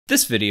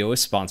This video is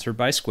sponsored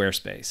by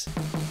Squarespace.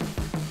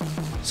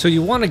 So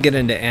you want to get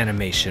into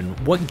animation.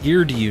 What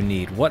gear do you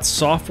need? What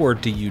software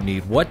do you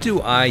need? What do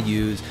I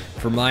use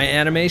for my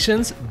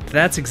animations?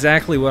 That's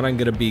exactly what I'm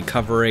going to be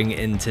covering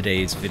in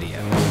today's video.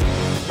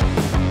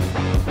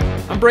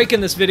 I'm breaking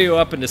this video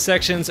up into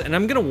sections, and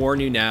I'm going to warn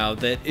you now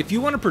that if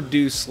you want to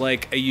produce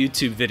like a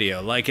YouTube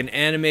video, like an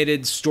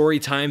animated story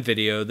time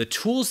video, the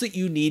tools that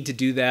you need to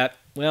do that,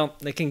 well,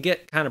 they can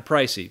get kind of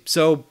pricey,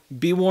 so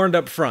be warned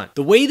up front.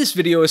 The way this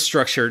video is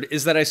structured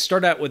is that I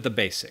start out with the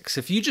basics.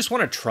 If you just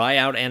want to try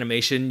out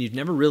animation, you've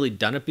never really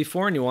done it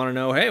before, and you want to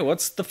know, hey,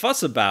 what's the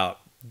fuss about?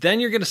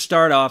 Then you're going to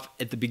start off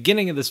at the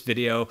beginning of this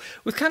video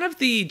with kind of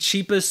the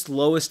cheapest,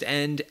 lowest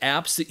end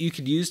apps that you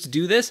could use to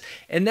do this.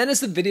 And then as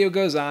the video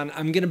goes on,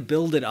 I'm going to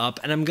build it up,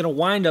 and I'm going to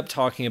wind up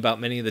talking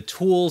about many of the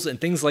tools and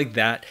things like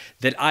that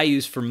that I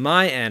use for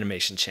my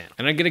animation channel.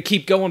 And I'm going to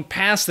keep going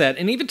past that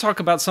and even talk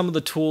about some of the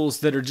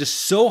tools that are just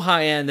so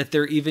high end that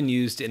they're even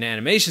used in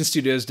animation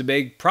studios to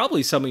make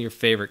probably some of your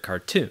favorite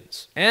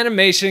cartoons.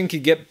 Animation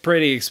can get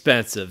pretty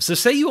expensive. So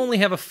say you only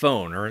have a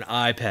phone or an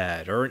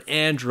iPad or an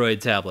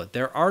Android tablet.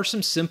 There are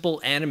some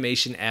simple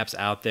animation apps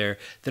out there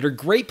that are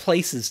great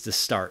places to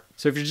start.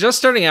 So if you're just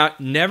starting out,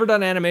 never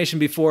done animation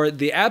before,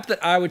 the app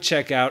that I would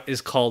check out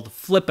is called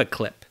Flippa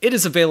Clip. It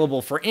is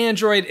available for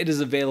Android, it is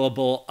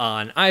available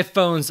on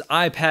iPhones,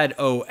 iPad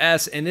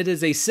OS, and it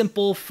is a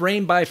simple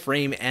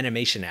frame-by-frame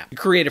animation app. You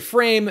create a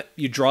frame,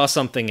 you draw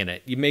something in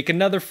it. You make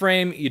another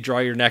frame, you draw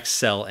your next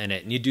cell in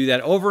it. And you do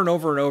that over and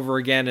over and over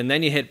again, and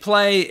then you hit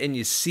play and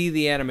you see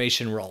the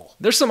animation roll.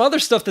 There's some other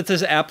stuff that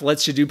this app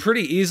lets you do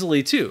pretty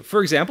easily too.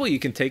 For example, you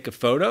can take a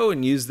photo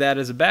and use that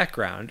as a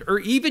background, or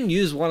even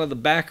use one of the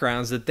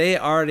backgrounds that they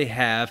already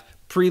have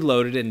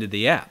preloaded into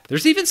the app.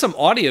 There's even some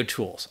audio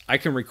tools. I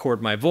can record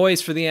my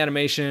voice for the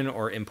animation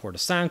or import a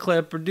sound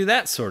clip or do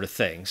that sort of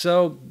thing.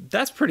 So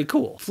that's pretty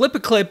cool.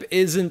 Flippa Clip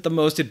isn't the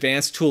most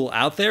advanced tool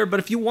out there, but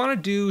if you want to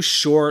do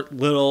short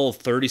little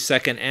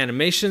 30-second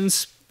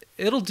animations,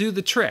 it'll do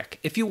the trick.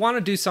 If you want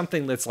to do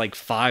something that's like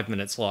 5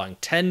 minutes long,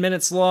 10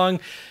 minutes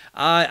long,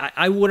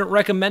 I wouldn't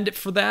recommend it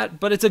for that,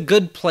 but it's a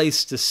good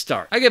place to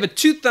start. I give it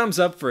 2 thumbs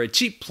up for a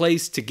cheap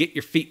place to get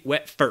your feet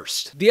wet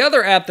first. The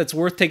other app that's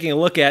worth taking a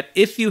look at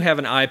if you have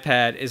an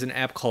iPad is an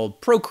app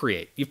called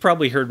Procreate. You've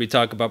probably heard me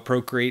talk about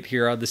Procreate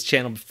here on this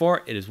channel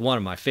before. It is one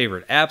of my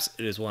favorite apps.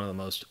 It is one of the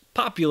most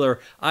popular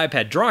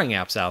iPad drawing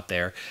apps out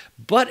there,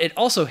 but it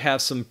also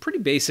has some pretty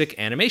basic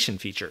animation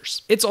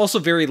features. It's also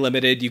very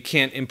limited. You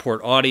can't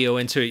import audio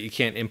into it. You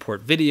can't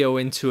import video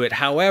into it.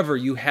 However,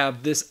 you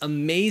have this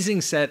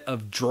amazing set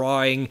of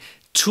drawing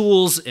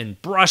tools and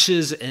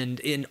brushes and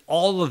in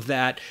all of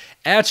that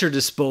at your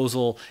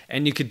disposal,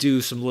 and you could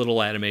do some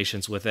little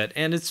animations with it,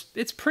 and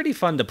it's pretty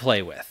fun to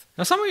play with.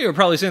 Now, some of you are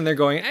probably sitting there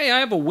going, hey, I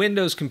have a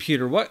Windows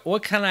computer.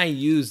 What can I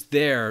use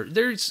there?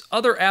 There's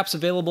other apps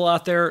available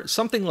out there.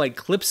 Something like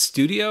Clip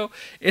Studio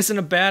isn't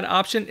a bad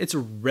option. It's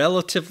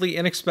relatively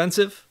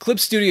inexpensive. Clip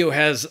Studio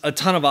has a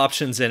ton of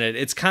options in it.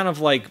 It's kind of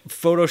like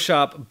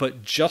Photoshop,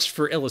 but just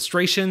for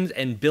illustrations,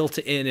 and built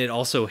in, it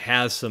also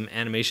has some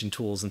animation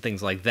tools and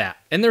things like that.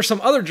 And there's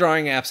some other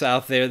drawing apps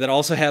out there that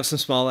also have some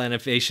small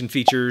animation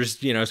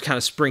features, you know, kind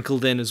of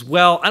sprinkled in as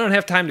well. I don't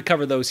have time to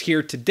cover those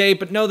here today,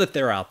 but know that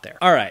they're out there.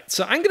 All right,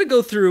 so I'm going to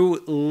go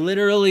through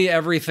literally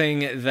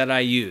everything that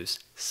I use.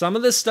 Some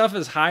of this stuff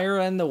is higher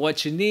end than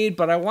what you need,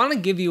 but I want to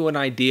give you an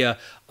idea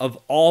of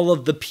all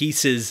of the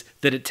pieces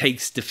that it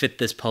takes to fit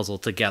this puzzle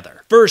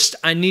together. First,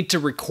 I need to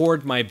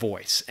record my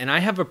voice, and I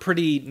have a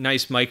pretty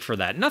nice mic for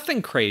that.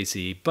 Nothing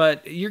crazy,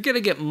 but you're going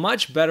to get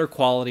much better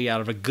quality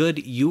out of a good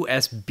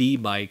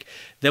USB mic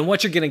than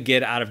what you're going to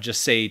get out of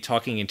just, say,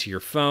 talking into your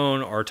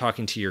phone or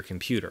talking to your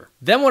computer.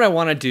 Then what I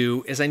want to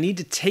do is I need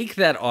to take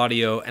that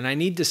audio and I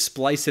need to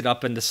splice it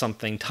up into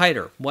something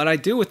tighter. What I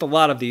do with a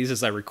lot of these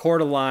is I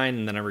record a line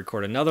and then I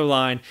record another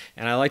line,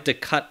 and I like to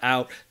cut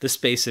out the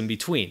space in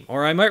between.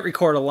 Or I might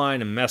record a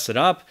line and mess it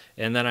up,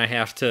 and then I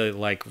have to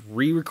like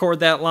re-record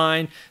that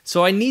line.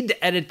 So I need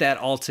to edit that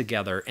all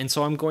together, and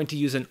so I'm going to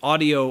use an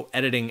audio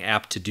editing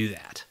app to do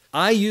that.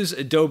 I use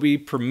Adobe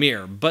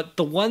Premiere, but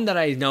the one that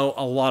I know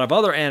a lot of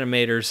other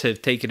animators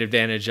have taken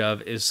advantage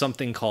of is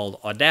something called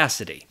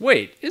Audacity.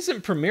 Wait,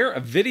 isn't Premiere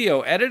a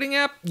video editing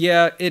app?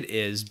 Yeah, it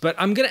is, but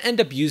I'm gonna end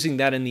up using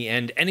that in the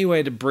end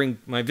anyway to bring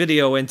my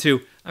video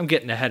into. I'm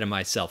getting ahead of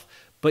myself.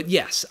 But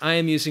yes, I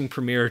am using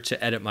Premiere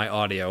to edit my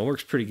audio. It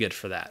works pretty good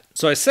for that.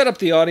 So I set up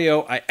the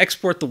audio, I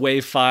export the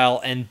WAV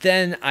file, and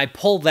then I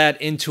pull that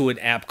into an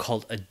app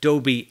called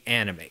Adobe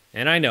Animate.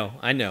 And I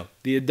know,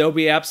 the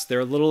Adobe apps,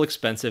 they're a little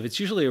expensive. It's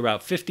usually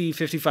about $50,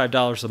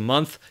 $55 a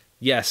month.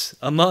 Yes,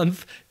 a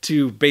month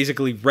to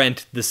basically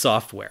rent the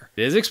software.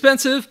 It is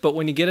expensive, but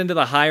when you get into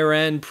the higher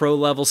end pro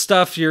level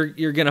stuff,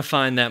 you're gonna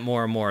find that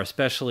more and more,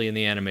 especially in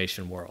the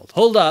animation world.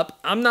 Hold up,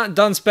 I'm not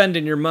done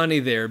spending your money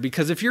there,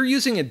 because if you're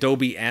using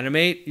Adobe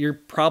Animate, you're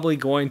probably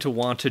going to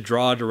want to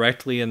draw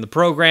directly in the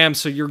program,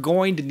 so you're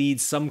going to need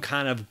some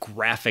kind of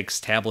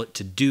graphics tablet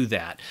to do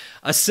that.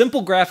 A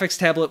simple graphics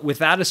tablet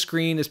without a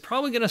screen is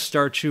probably gonna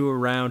start you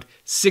around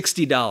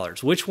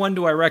 $60. Which one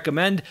do I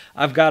recommend?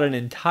 I've got an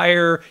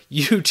entire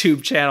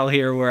YouTube channel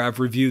here where I've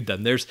reviewed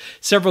them. There's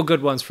several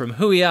good ones from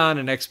Huion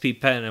and XP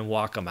Pen and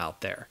Wacom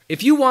out there.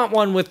 If you want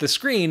one with the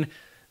screen,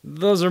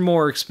 those are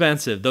more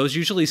expensive. Those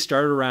usually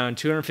start around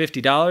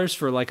 $250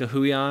 for like a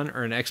Huion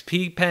or an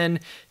XP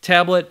Pen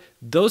tablet.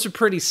 Those are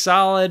pretty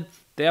solid.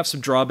 They have some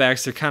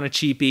drawbacks. They're kind of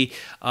cheapy.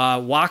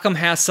 Wacom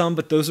has some,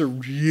 but those are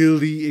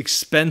really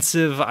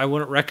expensive. I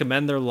wouldn't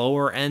recommend their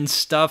lower end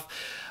stuff.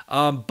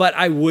 But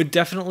I would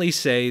definitely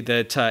say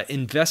that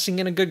investing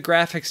in a good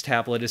graphics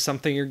tablet is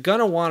something you're going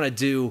to want to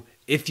do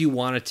if you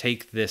want to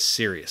take this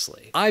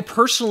seriously. I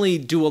personally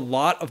do a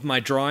lot of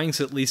my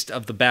drawings, at least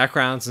of the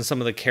backgrounds and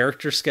some of the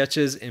character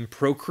sketches, in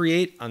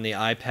Procreate on the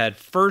iPad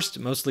first,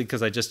 mostly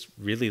because I just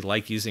really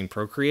like using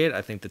Procreate.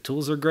 I think the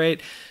tools are great.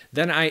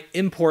 Then I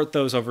import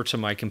those over to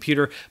my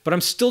computer, but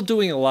I'm still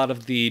doing a lot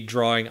of the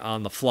drawing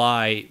on the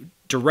fly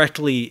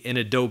directly in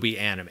Adobe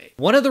Animate.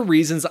 One of the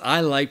reasons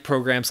I like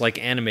programs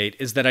like Animate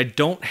is that I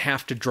don't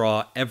have to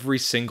draw every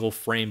single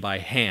frame by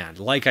hand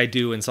like I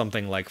do in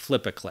something like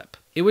Flippa Clip.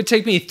 It would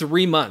take me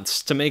 3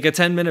 months to make a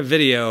 10-minute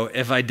video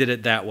if I did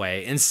it that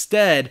way.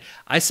 Instead,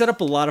 I set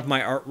up a lot of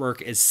my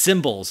artwork as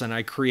symbols and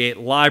I create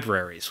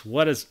libraries.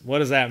 What does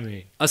that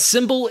mean? A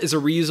symbol is a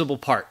reusable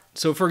part.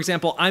 So for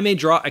example, I may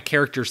draw a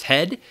character's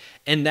head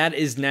and that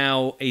is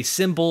now a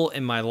symbol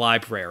in my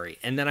library.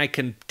 And then I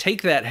can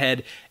take that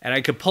head and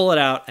I could pull it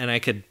out and I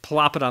could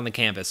plop it on the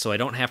canvas so I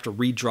don't have to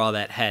redraw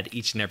that head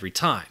each and every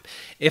time.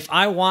 If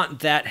I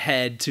want that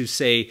head to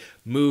say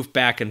move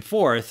back and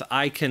forth,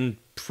 I can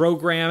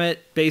program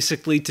it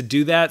basically to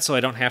do that so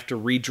I don't have to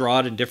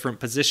redraw it in different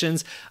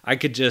positions. I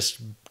could just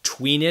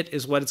tween it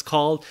is what it's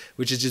called,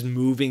 which is just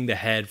moving the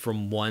head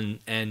from one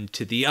end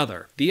to the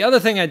other. The other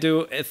thing I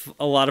do with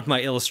a lot of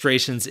my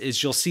illustrations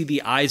is you'll see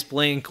the eyes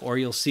blink or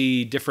you'll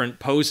see different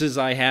poses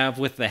I have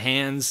with the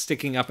hands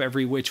sticking up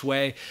every which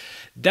way.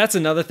 That's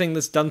another thing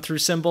that's done through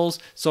symbols.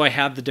 So I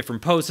have the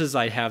different poses,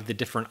 I have the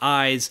different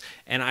eyes,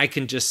 and I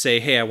can just say,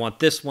 hey, I want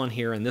this one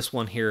here and this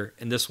one here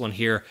and this one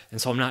here.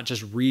 And so I'm not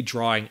just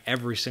redrawing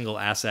every single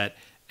asset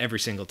every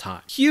single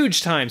time.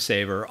 Huge time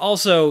saver.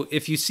 Also,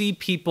 if you see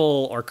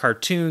people or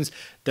cartoons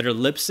that are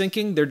lip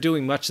syncing, they're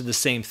doing much of the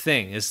same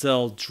thing, is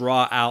they'll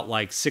draw out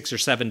like 6 or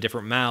 7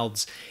 different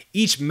mouths.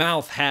 Each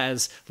mouth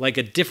has like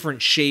a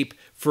different shape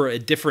for a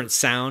different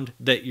sound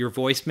that your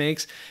voice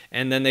makes.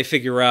 And then they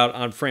figure out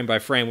on frame by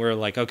frame, we're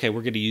like, okay,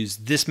 we're going to use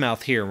this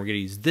mouth here and we're going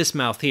to use this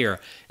mouth here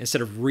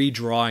instead of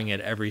redrawing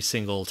it every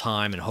single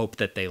time and hope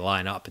that they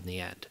line up in the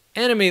end.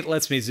 Animate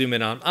lets me zoom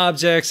in on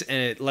objects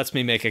and it lets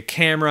me make a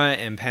camera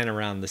and pan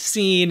around the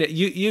scene.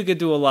 You could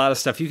do a lot of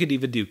stuff. You could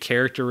even do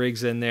character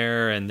rigs in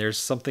there, and there's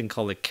something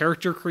called a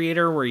character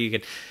creator where you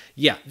could,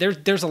 yeah,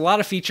 there's a lot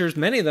of features.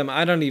 Many of them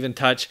I don't even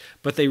touch,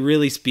 but they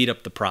really speed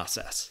up the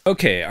process.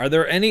 Okay, are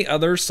there any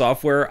other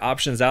software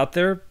options out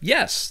there?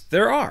 Yes,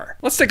 there are.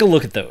 Let's take a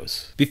look at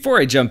those. Before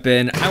I jump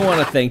in, I want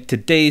to thank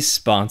today's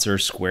sponsor,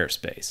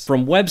 Squarespace.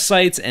 From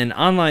websites and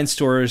online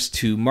stores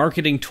to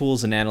marketing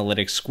tools and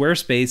analytics,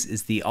 Squarespace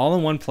is the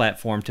all-in-one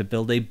platform to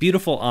build a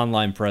beautiful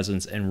online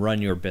presence and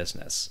run your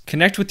business.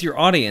 Connect with your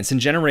audience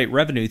and generate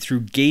revenue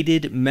through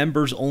gated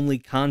members-only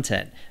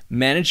content.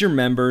 Manage your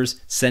members,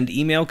 send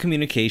email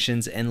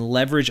communications, and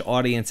leverage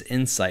audience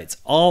insights,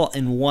 all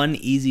in one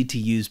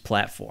easy-to-use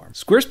platform.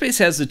 Squarespace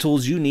has the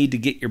tools you need to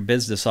get your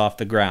business off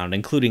the ground,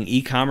 including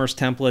e-commerce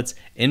templates,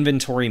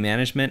 inventory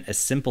management, a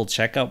simple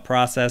checkout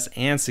process,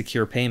 and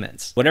secure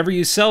payments. Whatever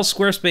you sell,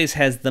 Squarespace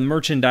has the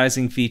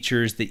merchandising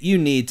features that you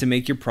need to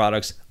make your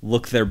products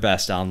look their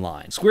best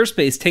online.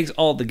 Squarespace takes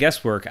all the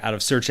guesswork out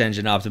of search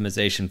engine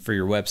optimization for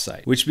your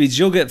website, which means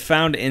you'll get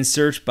found in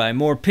search by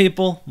more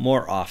people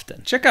more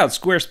often. Check out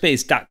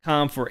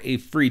squarespace.com for a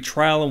free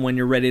trial, and when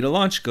you're ready to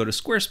launch, go to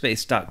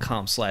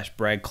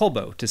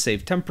squarespace.com/BradColbo to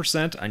save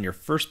 10% on your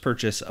first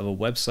purchase of a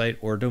website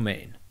or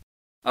domain.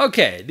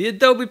 Okay, the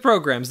Adobe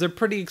programs, they're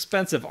pretty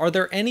expensive. Are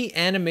there any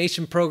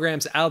animation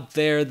programs out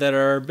there that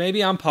are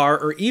maybe on par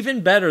or even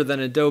better than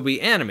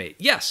Adobe Animate?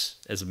 Yes,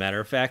 as a matter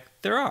of fact,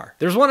 there are.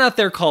 There's one out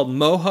there called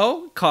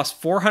Moho. It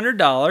costs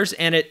 $400,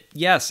 and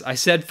yes, I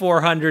said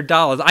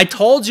 $400. I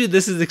told you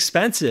this is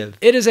expensive.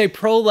 It is a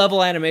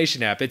pro-level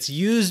animation app. It's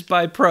used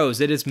by pros.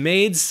 It has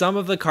made some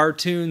of the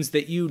cartoons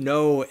that you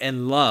know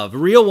and love,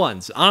 real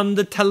ones, on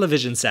the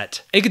television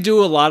set. It can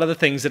do a lot of the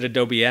things that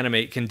Adobe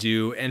Animate can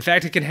do. In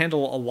fact, it can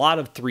handle a lot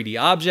of 3D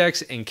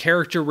objects and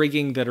character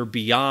rigging that are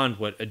beyond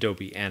what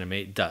Adobe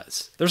Animate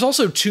does. There's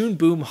also Toon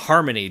Boom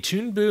Harmony.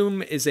 Toon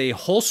Boom is a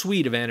whole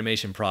suite of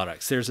animation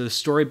products. There's a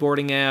storyboard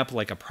storyboarding app,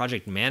 like a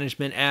project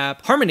management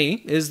app.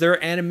 Harmony is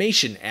their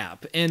animation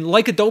app. And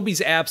like Adobe's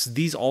apps,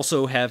 these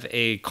also have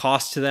a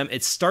cost to them.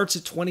 It starts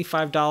at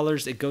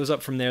 $25. It goes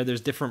up from there.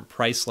 There's different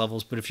price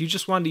levels. But if you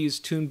just wanted to use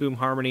Toon Boom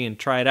Harmony and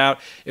try it out,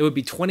 it would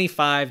be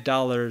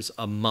 $25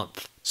 a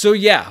month. So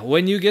yeah,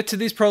 when you get to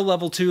these pro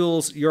level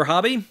tools, your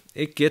hobby,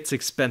 it gets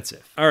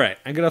expensive. All right,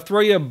 I'm gonna throw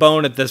you a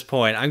bone at this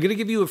point. I'm gonna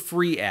give you a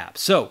free app.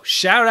 So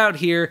shout out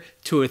here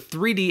to a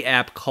 3D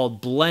app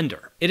called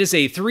Blender. It is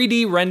a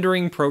 3D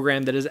rendering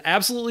program that is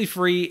absolutely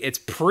free. It's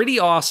pretty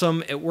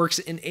awesome. It works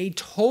in a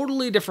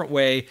totally different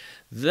way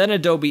than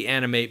Adobe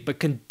Animate, but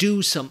can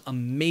do some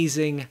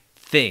amazing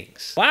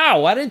things.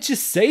 Wow, why didn't you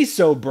say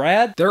so,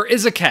 Brad? There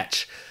is a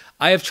catch.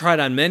 I have tried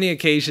on many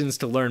occasions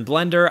to learn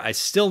Blender. I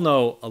still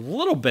know a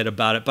little bit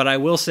about it, but I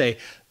will say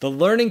the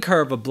learning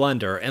curve of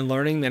Blender and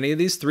learning many of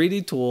these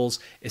 3D tools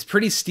is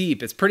pretty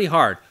steep. It's pretty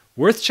hard.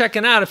 Worth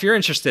checking out if you're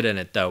interested in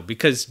it though,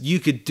 because you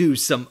could do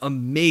some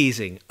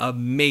amazing,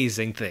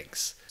 amazing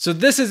things. So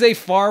this is a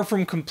far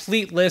from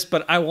complete list,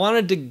 but I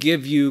wanted to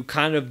give you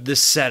kind of the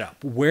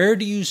setup. Where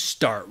do you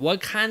start? What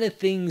kind of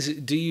things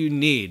do you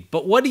need?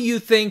 But what do you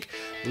think?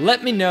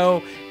 Let me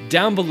know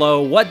down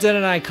below. What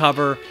didn't I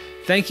cover?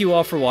 Thank you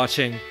all for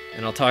watching,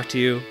 and I'll talk to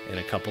you in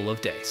a couple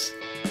of days.